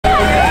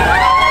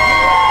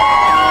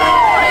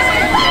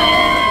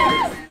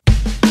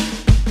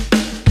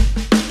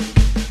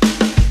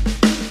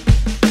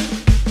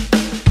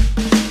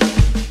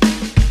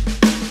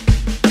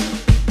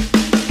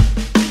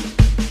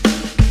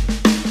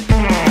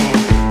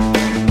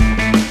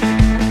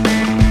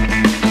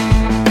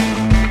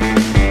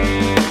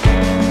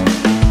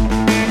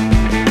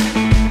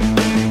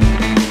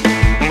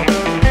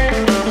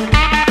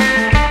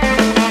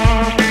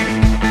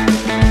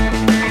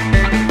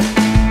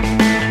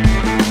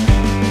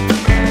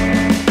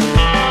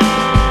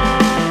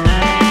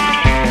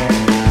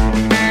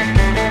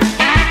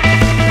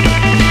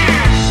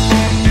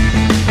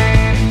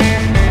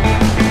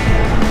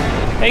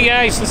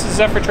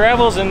Zephyr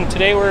Travels, and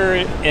today we're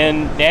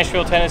in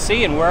Nashville,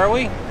 Tennessee, and where are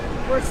we?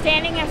 We're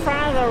standing in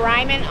front of the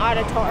Ryman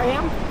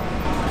Auditorium.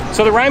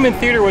 So the Ryman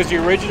Theater was the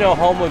original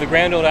home of the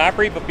Grand Ole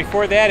Opry, but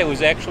before that it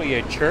was actually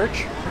a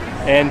church.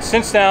 And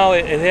since now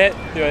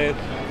the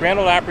Grand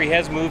Ole Opry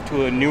has moved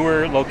to a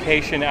newer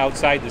location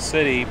outside the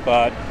city,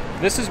 but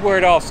this is where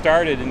it all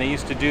started, and they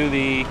used to do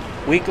the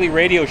weekly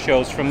radio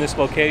shows from this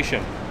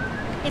location.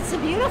 It's a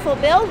beautiful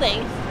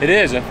building. It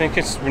is. I think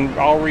it's been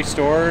all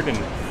restored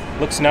and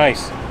looks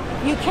nice.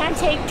 You can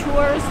take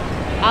tours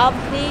of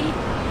the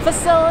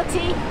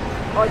facility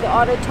or the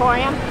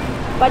auditorium,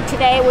 but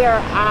today we're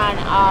on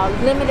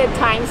a limited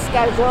time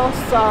schedule,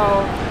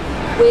 so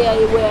we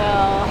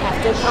will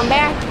have to come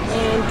back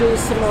and do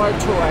some more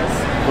tours.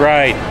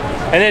 Right.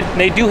 And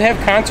they do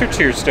have concerts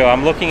here still.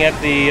 I'm looking at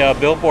the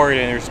billboard,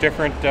 and there's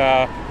different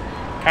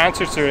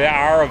concerts that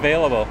are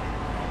available.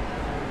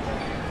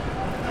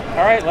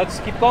 All right, let's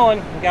keep going.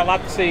 We got a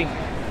lot to see.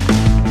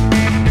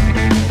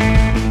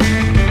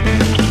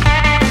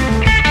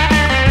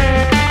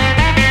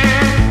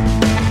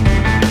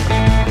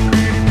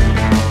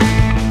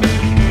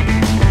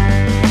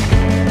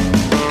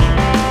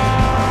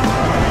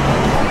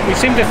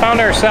 We seem to have found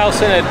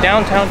ourselves in a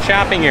downtown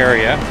shopping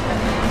area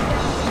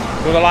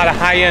with a lot of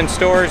high-end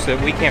stores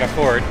that we can't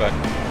afford, but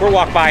we'll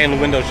walk by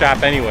and window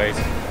shop anyways.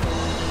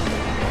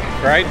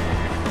 Right?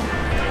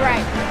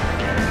 Right.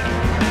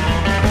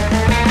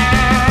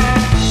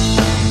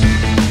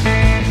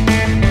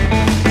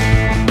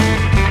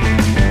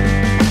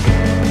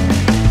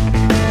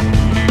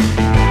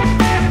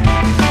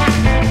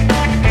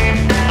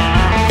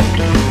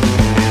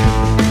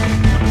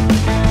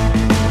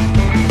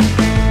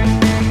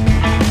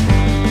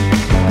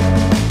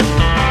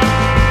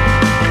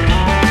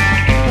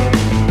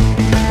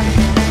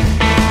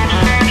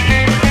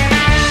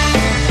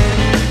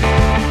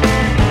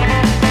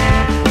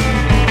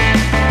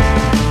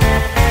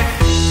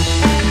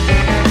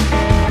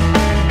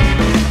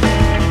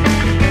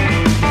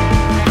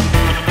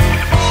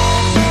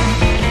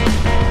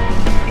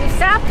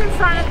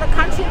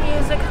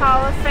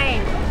 Hall of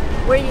Fame,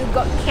 where you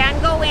can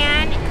go in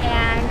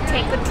and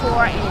take a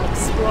tour and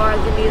explore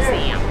the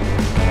museum.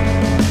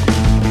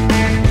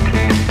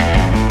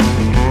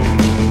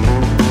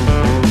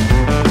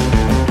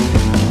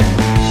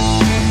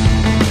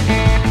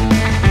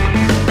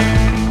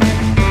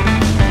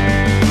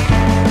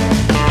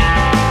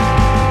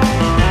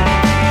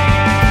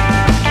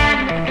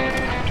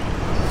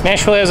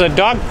 Nashville has a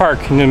dog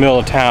park in the middle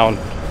of town.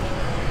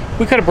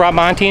 We could have brought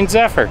Monty and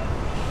Zephyr.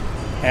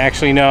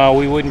 Actually, no,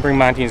 we wouldn't bring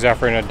Monty and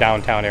Zephyr in a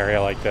downtown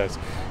area like this.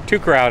 Too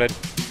crowded.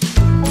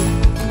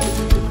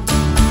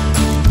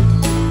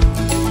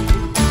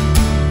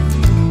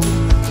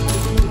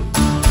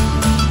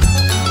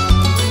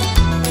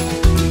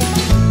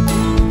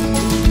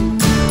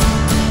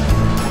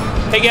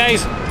 Hey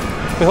guys,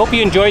 we hope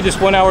you enjoyed this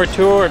 1-hour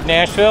tour of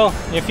Nashville.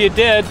 If you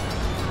did,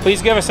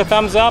 please give us a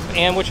thumbs up,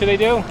 and what should they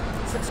do?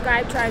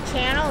 Subscribe to our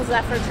channel,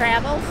 Zephyr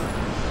Travels.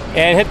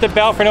 And hit the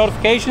bell for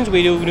notifications.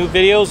 We do new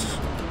videos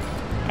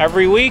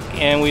every week,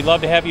 and we'd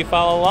love to have you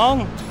follow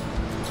along.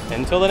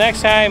 Until the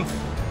next time,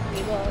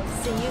 we will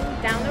see you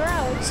down the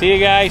road. See you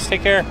guys.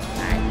 Take care.